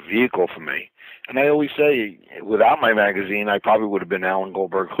become a vehicle for me. And I always say, without my magazine, I probably would have been Alan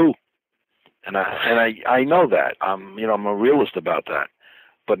Goldberg who. And I know that. I'm a realist about that.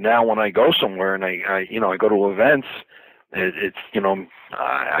 But now when I go somewhere and I go to events, it's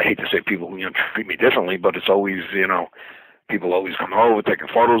I hate to say people treat me differently, but it's always people always come over taking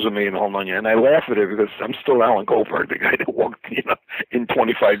photos of me and holding on you, and I laugh at it because I'm still Alan Goldberg, the guy that walked in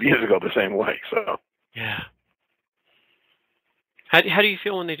 25 years ago the same way. So yeah. How do you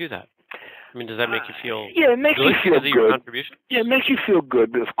feel when they do that? I mean, does that make you feel it makes good me feel because of your good. contribution? Yeah, it makes you feel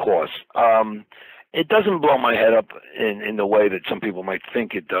good, of course. It doesn't blow my head up in the way that some people might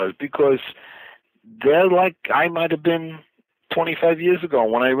think it does, because they're like I might have been 25 years ago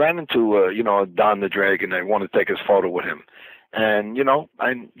when I ran into Don the Dragon. I wanted to take his photo with him, and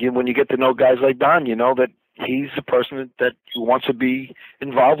when you get to know guys like Don, you know that he's the person that wants to be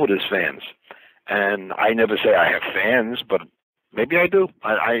involved with his fans. And I never say I have fans, but maybe I do.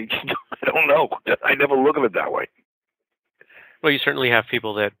 I don't know. I never look at it that way. Well, you certainly have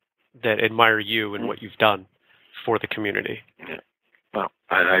people that admire you and what you've done for the community. Yeah. Well,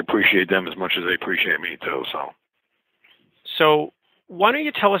 I appreciate them as much as they appreciate me too. So why don't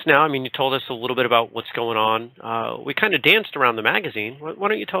you tell us now? I mean, you told us a little bit about what's going on. We kind of danced around the magazine. Why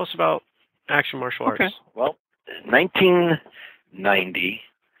don't you tell us about Action Martial Arts? Okay. Well, 1990,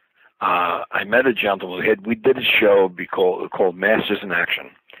 I met a gentleman. We did a show called Masters in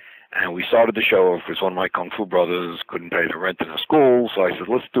Action. And we started the show because one of my Kung Fu brothers couldn't pay the rent in the school. So I said,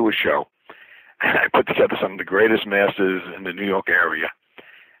 let's do a show. And I put together some of the greatest masters in the New York area.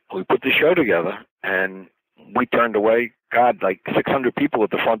 We put the show together, and we turned away, like 600 people at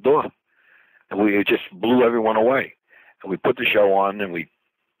the front door. And we just blew everyone away. And we put the show on, and we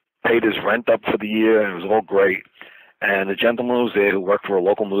paid his rent up for the year, and it was all great. And the gentleman was there who worked for a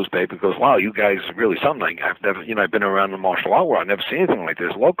local newspaper goes, wow, you guys are really something. I've never, I've been around the martial art world. I've never seen anything like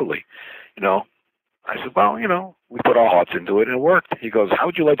this locally. I said, well, we put our hearts into it, and it worked. He goes, how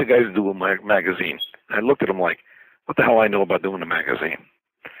would you like the guys to do a magazine? And I looked at him like, what the hell I know about doing a magazine?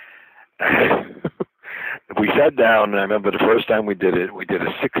 We sat down, and I remember the first time we did it, we did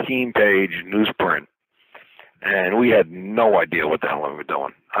a 16-page newsprint. And we had no idea what the hell we were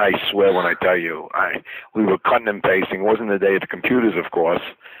doing. I swear when I tell you, we were cutting and pasting. It wasn't the day of the computers, of course.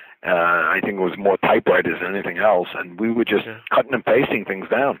 I think it was more typewriters than anything else. And we were just cutting and pasting things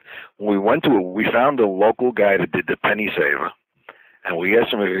down. When we went to it, we found a local guy that did the penny saver. And we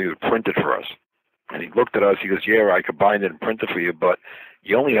asked him if he would print it for us. And he looked at us. He goes, yeah, I could bind it and print it for you, but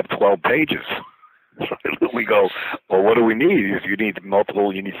you only have 12 pages. So we go, well, what do we need? You need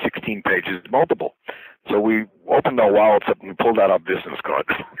multiple. You need 16 pages, multiple. So we opened our wallets up and we pulled out our business cards.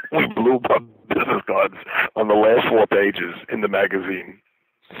 We blew up our business cards on the last 4 pages in the magazine,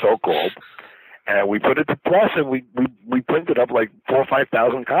 so-called. And we put it to press, and we printed up like 4,000 or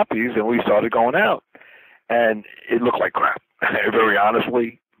 5,000 copies, and we started going out. And it looked like crap, very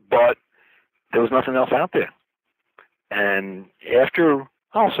honestly, but there was nothing else out there. And after,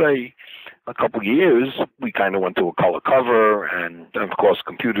 I'll say, a couple of years, we kind of went to a color cover, and of course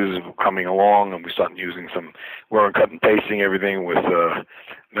computers were coming along, and we started using we were cutting and pasting everything with,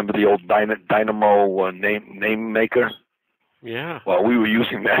 remember the old Dynamo name maker? Yeah. Well, we were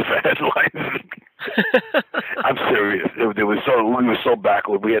using that for headlines. I'm serious. We were so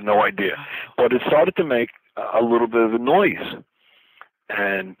backward, we had no idea. But it started to make a little bit of a noise.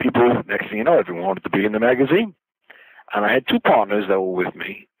 And people, next thing you know, everyone wanted to be in the magazine. And I had 2 partners that were with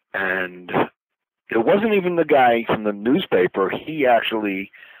me. And it wasn't even the guy from the newspaper. He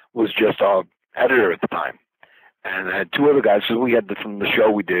actually was just our editor at the time. And I had 2 other guys. So we had from the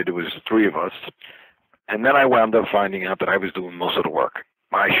show we did, it was 3 of us. And then I wound up finding out that I was doing most of the work.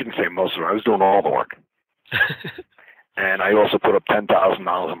 I shouldn't say most of it. I was doing all the work. And I also put up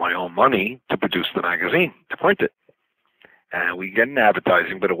 $10,000 of my own money to produce the magazine, to print it. And we get in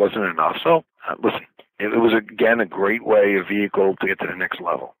advertising, but it wasn't enough. So, listen, it was, again, a great way, a vehicle to get to the next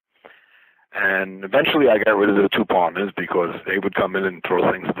level. And eventually I got rid of the 2 partners because they would come in and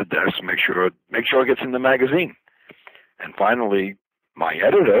throw things at the desk, make sure it gets in the magazine. And finally, my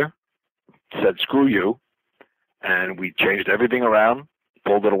editor said, screw you. And we changed everything around,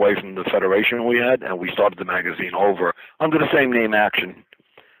 pulled it away from the federation we had, and we started the magazine over under the same name, Action.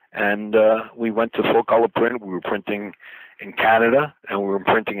 And we went to full color print. We were printing in Canada, and we were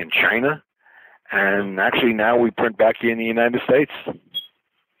printing in China. And actually now we print back here in the United States.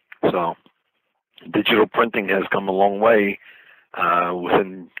 So digital printing has come a long way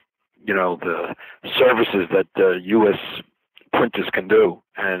within, the services that U.S. printers can do,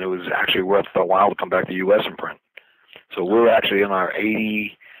 and it was actually worth a while to come back to the U.S. and print. So we're actually in our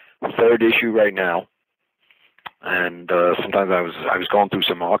 83rd issue right now. And sometimes I was going through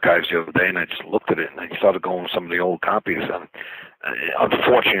some archives the other day, and I just looked at it, and I started going with some of the old copies. And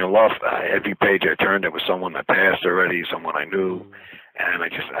unfortunately enough, every page I turned, there was someone that passed already, someone I knew, and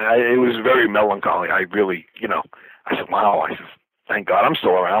it was very melancholy. I really, I said, wow. I said, thank God I'm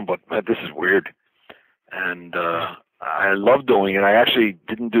still around, but this is weird. And I love doing it. I actually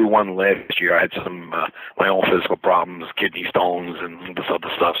didn't do one last year. I had some my own physical problems, kidney stones, and this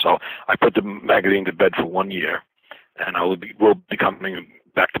other stuff. So I put the magazine to bed for 1 year. And we'll be coming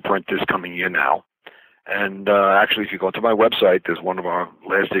back to print this coming year now. And actually, if you go to my website, there's one of our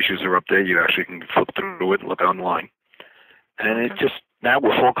last issues are up there. You actually can flip through it and look online. And it just, now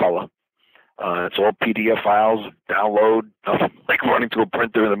we're full color. It's all PDF files, download, nothing like running through a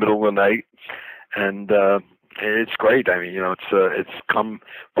printer in the middle of the night. And it's great. I mean, it's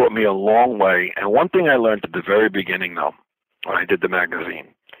brought me a long way. And one thing I learned at the very beginning, though, when I did the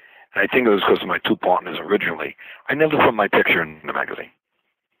magazine, and I think it was because of my two partners originally, I never put my picture in the magazine.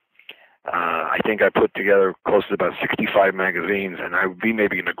 I think I put together close to about 65 magazines, and I would be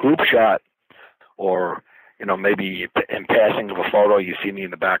maybe in a group shot or, maybe in passing of a photo, you see me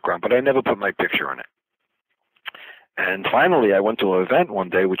in the background, but I never put my picture in it. And finally, I went to an event one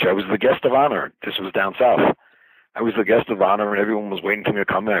day, which I was the guest of honor. This was down south. I was the guest of honor, and everyone was waiting for me to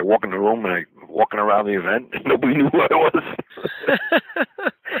come in. I walk in the room, and I'm walking around the event, and nobody knew who I was.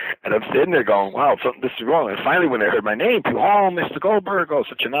 And I'm sitting there going, wow, this is wrong. And finally, when they heard my name, people, oh, Mr. Goldberg, oh,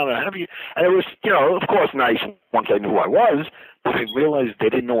 such an honor to have you. And it was, of course, nice once I knew who I was, but I realized they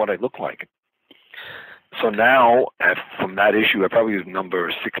didn't know what I looked like. So now, from that issue, I probably was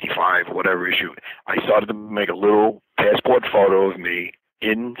number 65, whatever issue, I started to make a little passport photo of me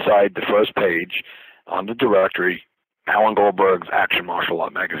inside the first page on the directory, Alan Goldberg's Action Martial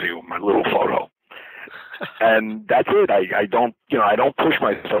Art Magazine, with my little photo. And that's it. I don't push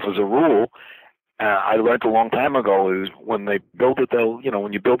myself as a rule. I learned a long time ago is when they build it,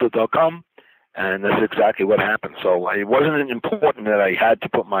 when you build it, they'll come. And that's exactly what happened. So it wasn't important that I had to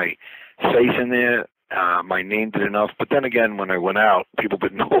put my face in there. My name did enough. But then again, when I went out, people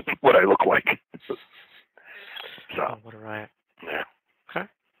didn't know what I looked like. So. Oh, what a riot. Yeah. Okay.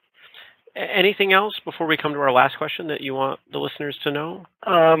 Anything else before we come to our last question that you want the listeners to know?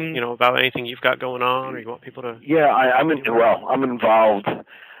 About anything you've got going on, or you want people to? Yeah, I'm involved.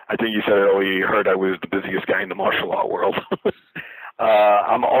 I think you said it earlier. You heard I was the busiest guy in the martial art world.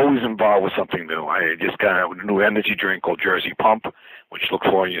 I'm always involved with something new. I just got a new energy drink called Jersey Pump, which look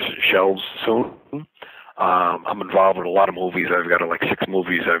for on your shelves soon. I'm involved with a lot of movies. I've got like 6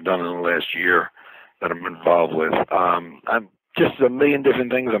 movies I've done in the last year that I'm involved with. I'm just a million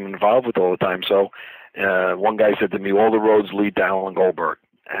different things I'm involved with all the time. So one guy said to me, all the roads lead to Alan Goldberg.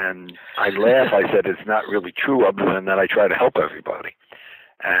 And I laugh. I said, it's not really true other than that I try to help everybody.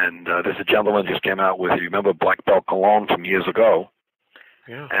 And there's a gentleman just came out with, you remember Black Belt Cologne from years ago?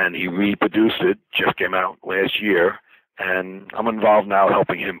 Yeah. And he reproduced it, just came out last year. And I'm involved now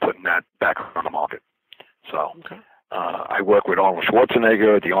helping him putting that back on the market. So okay. I work with Arnold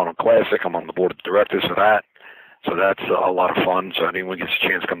Schwarzenegger at the Arnold Classic. I'm on the board of directors for that. So that's a lot of fun. So anyone gets a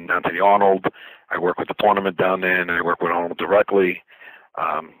chance to come down to the Arnold. I work with the tournament down there, and I work with Arnold directly.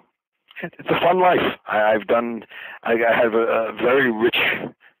 It's a fun life. I have a very rich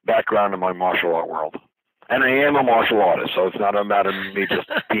background in my martial art world. And I am a martial artist, so it's not a matter of me just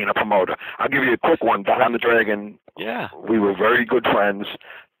being a promoter. I'll give you a quick one. Don the Dragon, yeah, we were very good friends,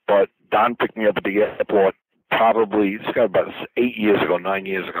 but Don picked me up at the airport probably, it's got about 9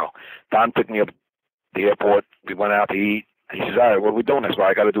 years ago. Don picked me up at the airport. We went out to eat. And he says, all right, what are we doing? I said, well,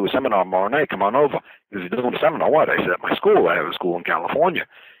 I got to do a seminar tomorrow night. Come on over. He says, you're doing a seminar? What? I said, at my school. I have a school in California.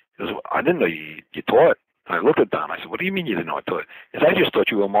 He goes, I didn't know you taught. And I looked at Don. I said, what do you mean you didn't know I taught? He said, I just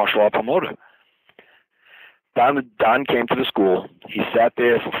thought you were a martial art promoter. Don came to the school. He sat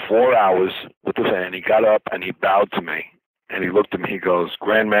there for 4 hours with the fan. He got up and he bowed to me. And he looked at me. He goes,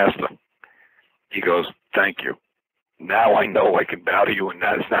 Grandmaster. He goes, thank you. Now I know I can bow to you, and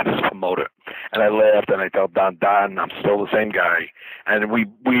that is not as a promoter. And I laughed, and I told Don, I'm still the same guy. And we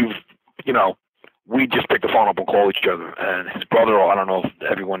just pick the phone up and call each other. And his brother, I don't know if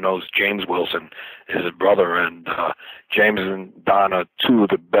everyone knows, James Wilson is his brother. And James and Don are two of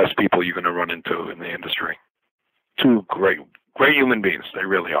the best people you're going to run into in the industry. Two great human beings. They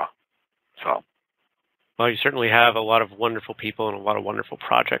really are. So. Well, you certainly have a lot of wonderful people and a lot of wonderful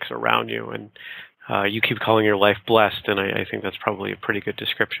projects around you, and you keep calling your life blessed, and I think that's probably a pretty good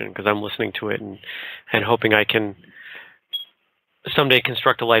description, because I'm listening to it and hoping I can someday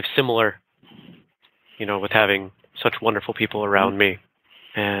construct a life similar, with having such wonderful people around me.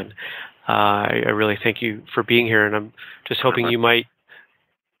 And I really thank you for being here. And I'm just hoping you might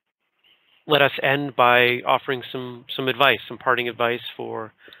let us end by offering some advice, some parting advice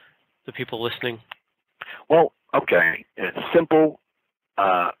for the people listening. Well, okay. It's simple,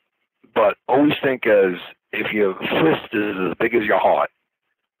 but always think as if your fist is as big as your heart,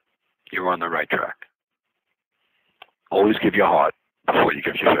 you're on the right track. Always give your heart before you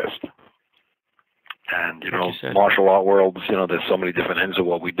give your fist. And, martial art worlds, there's so many different ends of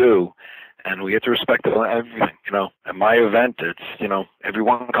what we do, and we get to respect everything, At my event, it's,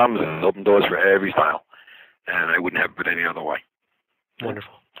 everyone comes and open doors for every style, and I wouldn't have it any other way.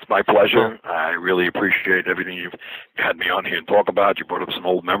 Wonderful. It's my pleasure. I really appreciate everything you've had me on here and talk about. You brought up some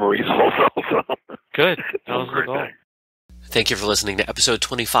old memories also. So. Good. That was the goal. Thank you for listening to episode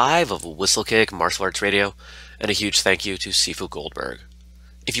 25 of Whistlekick Martial Arts Radio, and a huge thank you to Sifu Goldberg.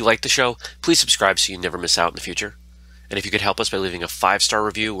 If you like the show, please subscribe so you never miss out in the future. And if you could help us by leaving a 5-star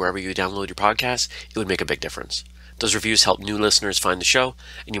review wherever you download your podcast, it would make a big difference. Those reviews help new listeners find the show,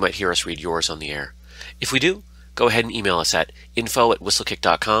 and you might hear us read yours on the air. If we do, go ahead and email us at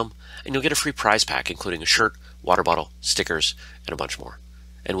info@whistlekick.com, and you'll get a free prize pack, including a shirt, water bottle, stickers, and a bunch more.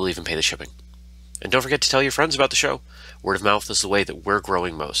 And we'll even pay the shipping. And don't forget to tell your friends about the show. Word of mouth is the way that we're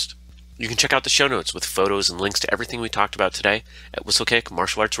growing most. You can check out the show notes with photos and links to everything we talked about today at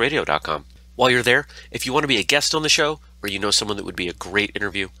whistlekickmartialartsradio.com. While you're there, if you want to be a guest on the show, or you know someone that would be a great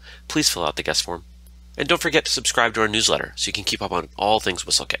interview, please fill out the guest form. And don't forget to subscribe to our newsletter so you can keep up on all things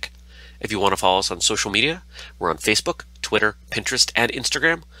Whistlekick. If you want to follow us on social media, we're on Facebook, Twitter, Pinterest, and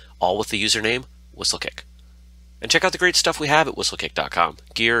Instagram, all with the username Whistlekick. And check out the great stuff we have at whistlekick.com.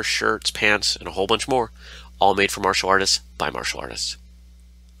 Gear, shirts, pants, and a whole bunch more, all made for martial artists by martial artists.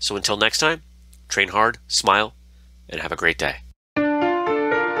 So until next time, train hard, smile, and have a great day.